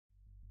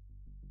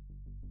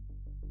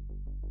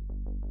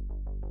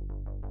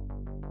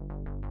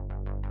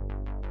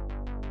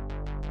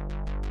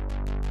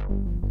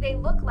They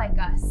look like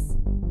us.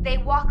 They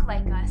walk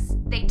like us.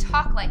 They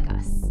talk like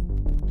us.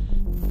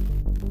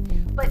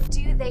 But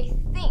do they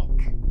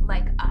think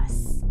like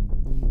us?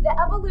 The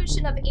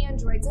evolution of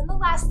androids in the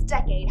last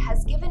decade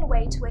has given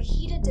way to a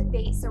heated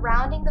debate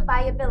surrounding the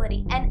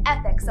viability and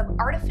ethics of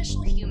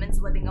artificial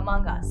humans living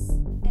among us.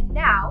 And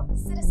now,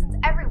 citizens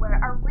everywhere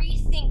are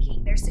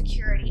rethinking their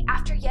security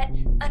after yet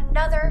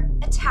another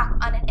attack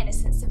on an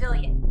innocent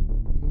civilian.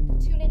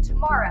 Tune in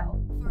tomorrow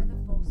for the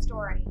full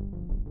story.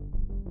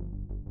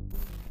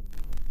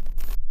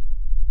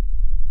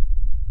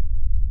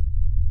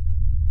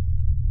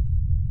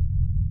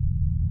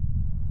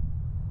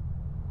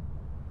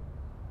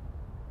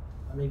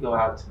 Let me go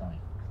out tonight.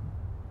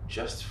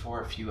 Just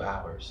for a few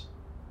hours.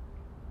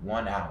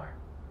 1 hour.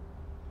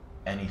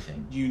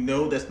 Anything. You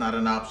know that's not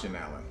an option,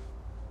 Alan.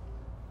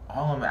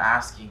 All I'm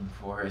asking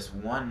for is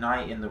one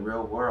night in the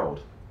real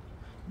world.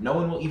 No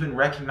one will even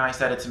recognize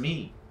that it's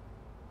me.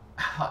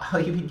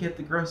 I'll even get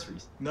the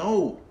groceries.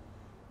 No.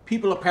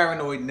 People are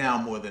paranoid now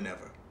more than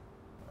ever.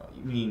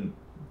 You mean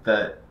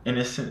the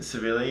innocent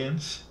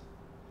civilians?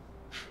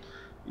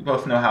 We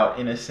both know how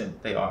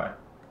innocent they are.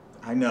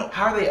 I know.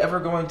 How are they ever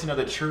going to know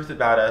the truth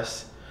about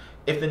us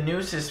if the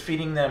news is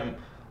feeding them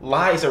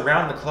lies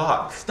around the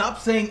clock? Stop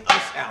saying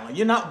us, Alan.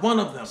 You're not one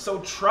of them. So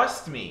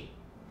trust me.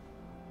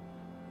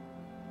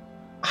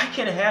 I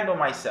can handle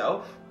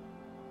myself.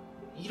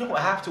 You don't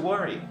have to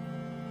worry.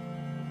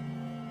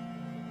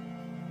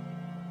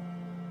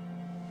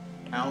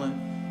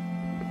 Alan?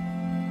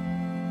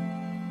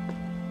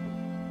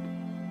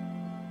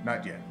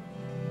 Not yet.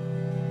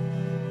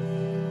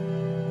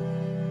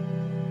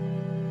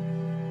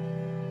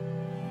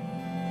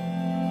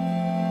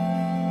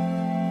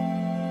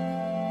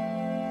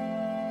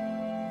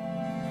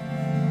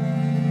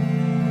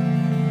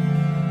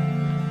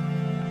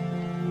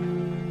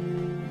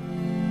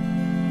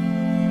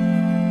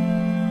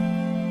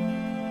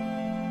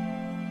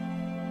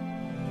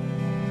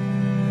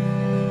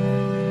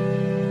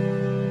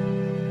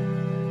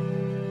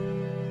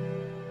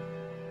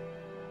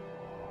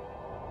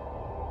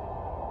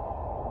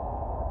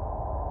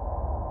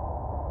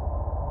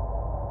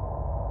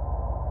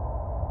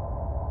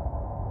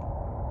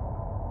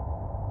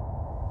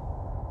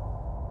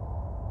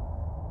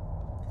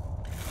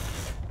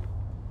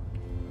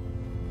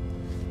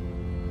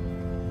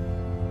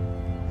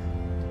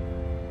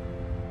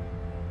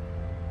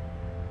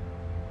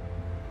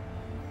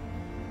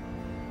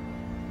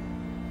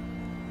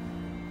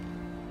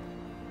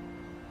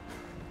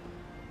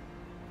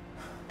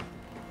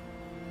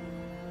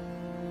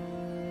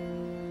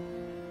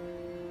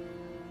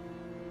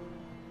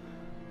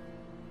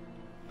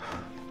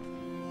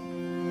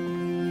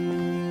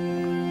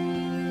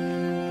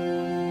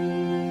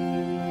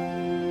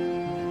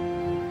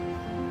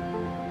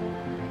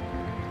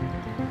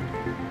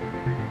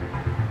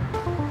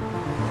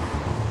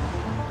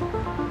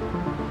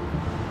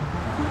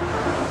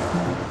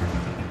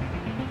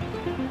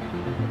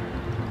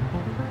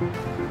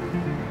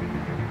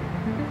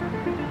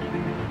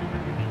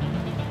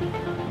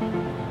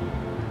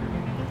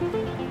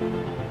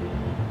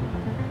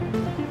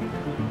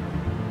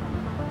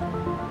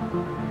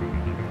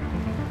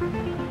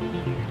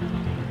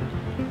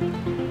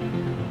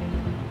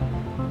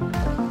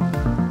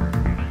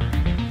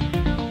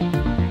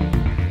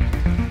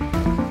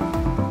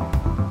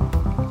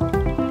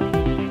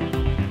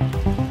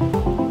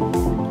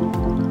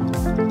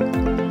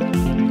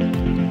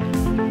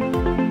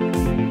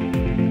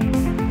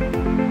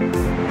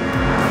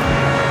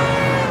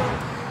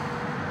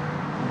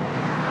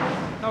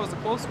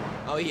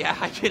 Oh yeah,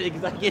 I get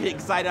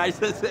excited. I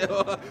just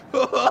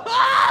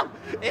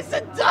it's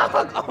a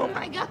dog! Oh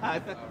my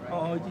god!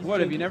 Oh, what,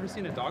 have you never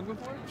seen a dog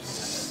before?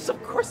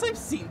 Of course I've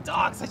seen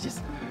dogs. I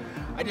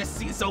just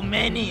see so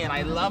many and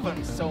I love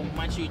them so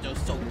much. You're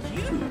just so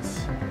cute.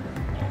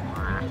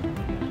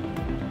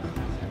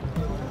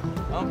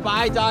 Oh,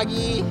 bye,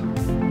 doggy.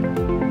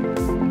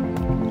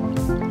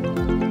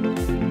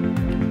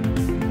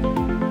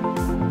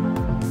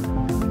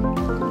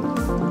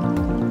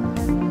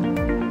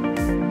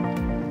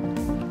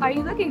 Are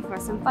you looking for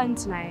some fun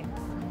tonight?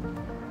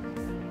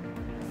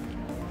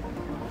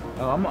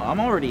 Oh, I'm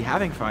already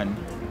having fun.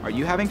 Are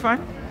you having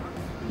fun?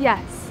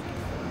 Yes,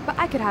 but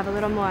I could have a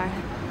little more.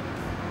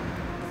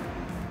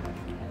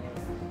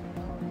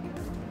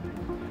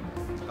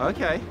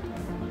 Okay.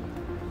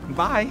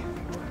 Bye.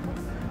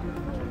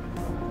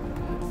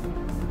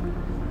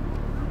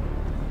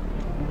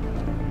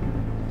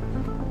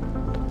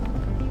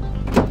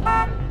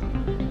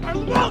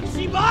 Won't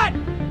she, bud?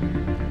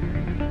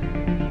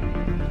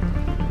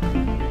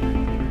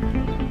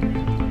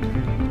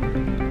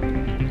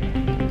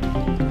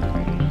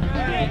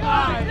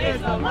 AI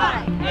is a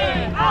lie.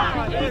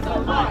 AI is a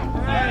lie.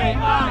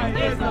 AI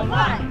is a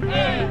lie.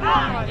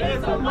 AI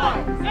is a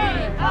lie.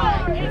 AI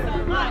is a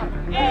lie.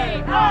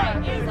 AI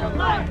is a lie. AI is a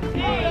lie.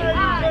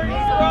 AI is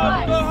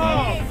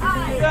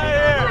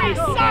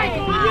a lie. AI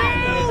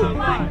is a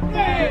lie.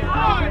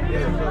 AI is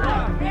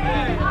a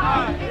lie.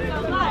 AI is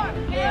a lie.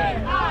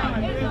 AI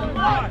is a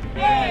lie.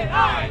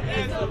 AI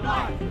is a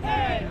lie.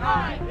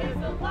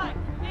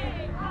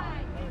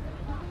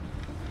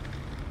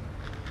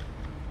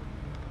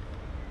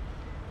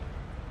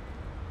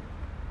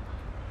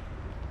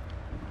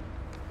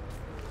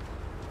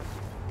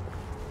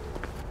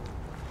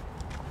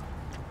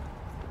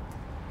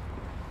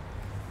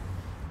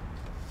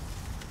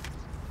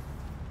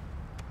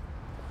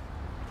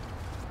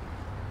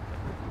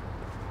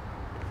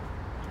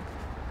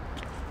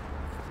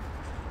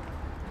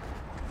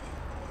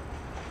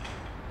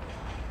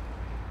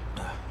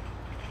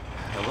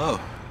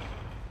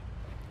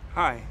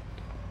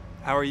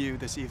 are you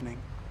this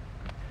evening?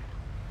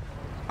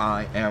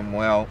 I am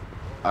well,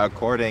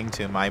 according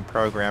to my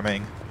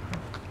programming.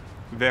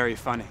 Very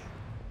funny.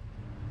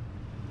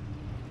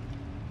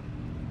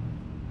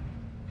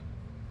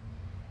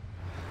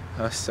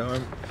 So,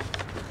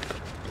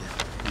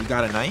 you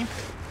got a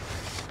knife?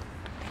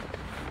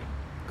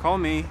 Call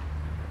me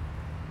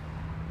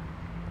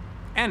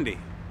Andy.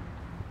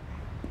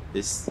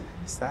 Is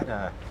that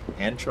a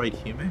android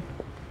human?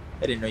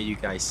 I didn't know you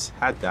guys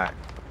had that.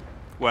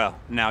 Well,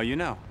 now you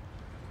know.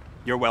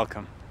 You're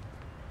welcome.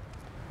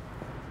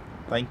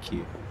 Thank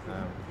you.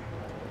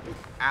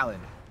 Alan.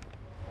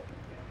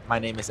 My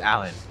name is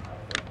Alan.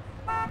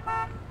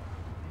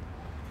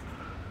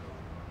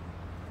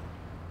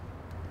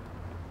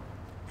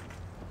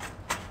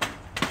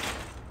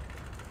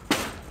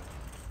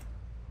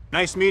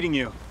 Nice meeting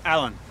you,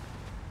 Alan.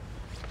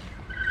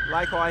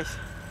 Likewise.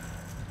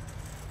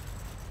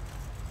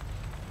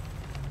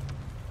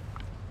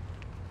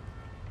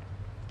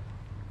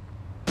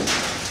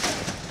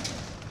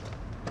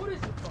 What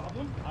is the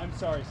problem? I'm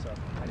sorry, sir.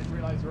 I didn't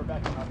realize you were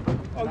backing up.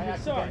 Oh, you're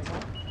sorry.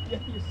 Yeah,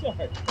 you're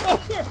sorry.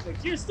 Oh,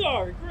 perfect. You're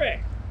sorry. Great.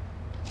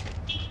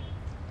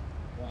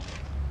 Wow.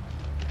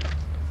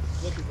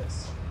 Look at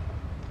this.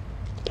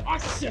 I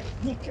said,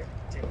 look at it.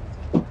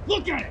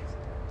 Look at it.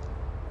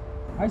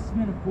 I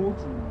spent a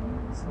fortune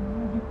on this, and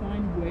now you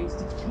find ways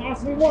to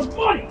cost me more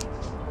money.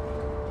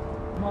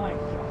 My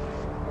God,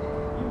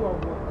 you are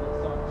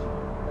worthless, aren't you?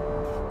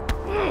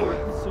 Oh,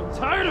 I'm so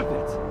tired of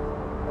it.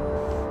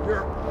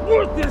 You're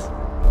worthless.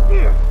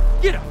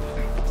 Get up.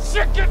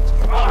 Sick it.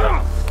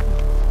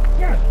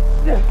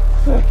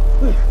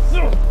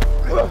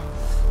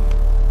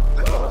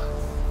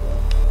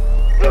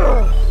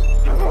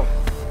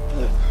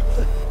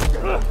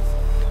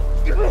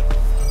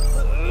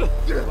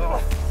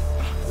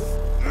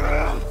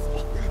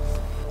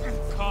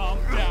 Calm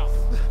down.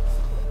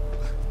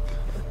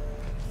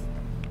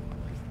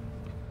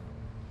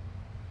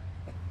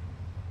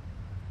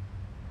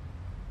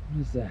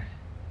 What is that?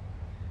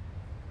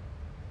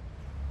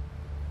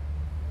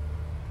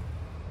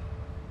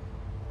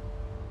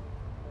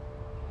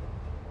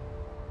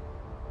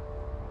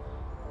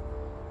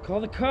 Call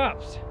the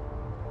cops.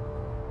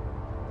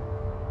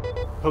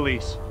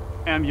 Police,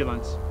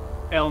 ambulance,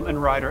 Elm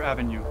and Ryder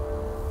Avenue.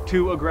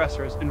 2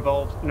 aggressors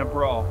involved in a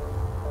brawl.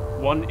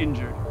 1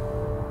 injured.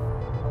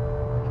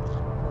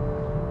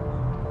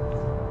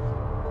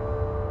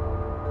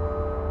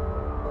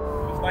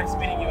 It was nice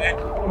meeting you,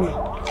 Andy.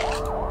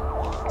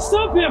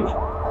 Stop him!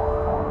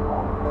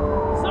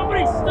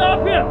 Somebody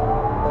stop him!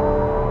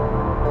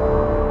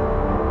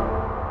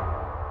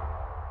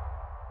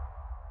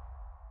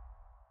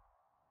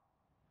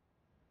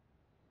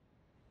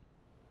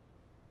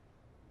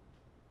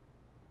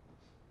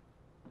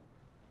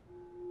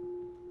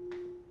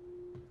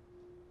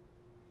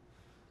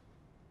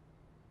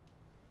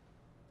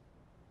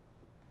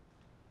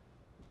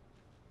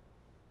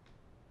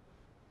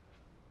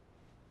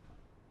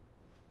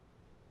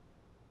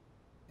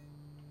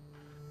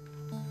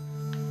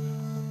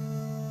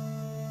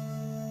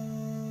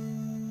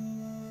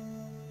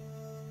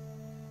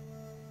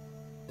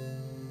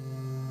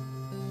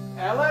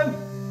 Ellen?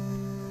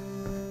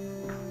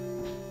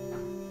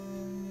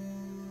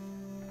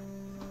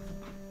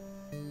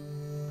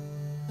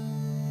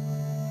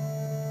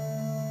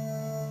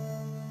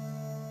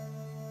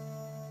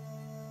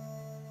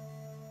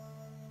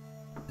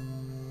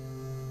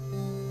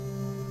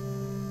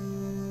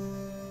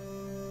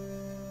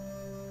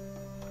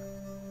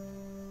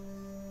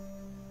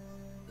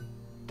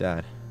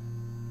 Dad,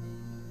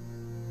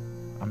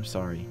 I'm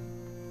sorry.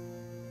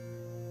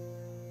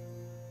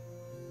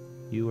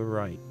 You were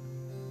right.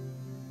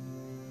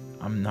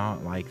 I'm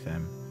not like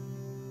them.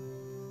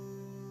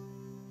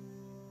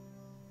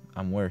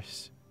 I'm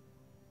worse.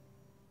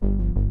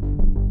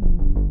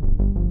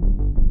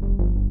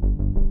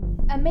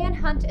 A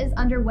manhunt is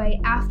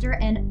underway after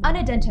an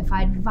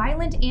unidentified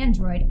violent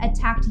android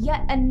attacked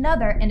yet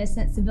another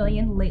innocent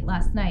civilian late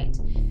last night.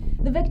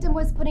 The victim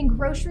was putting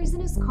groceries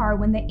in his car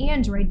when the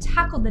android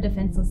tackled the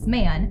defenseless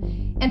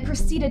man and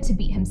proceeded to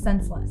beat him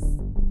senseless.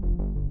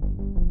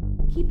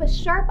 Keep a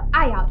sharp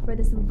eye out for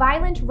this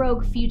violent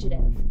rogue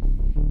fugitive.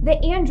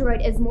 The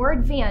android is more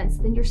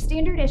advanced than your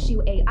standard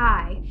issue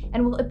AI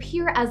and will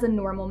appear as a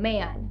normal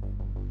man.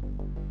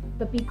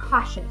 But be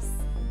cautious.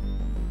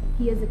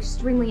 He is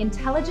extremely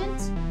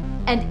intelligent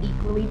and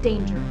equally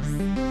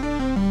dangerous.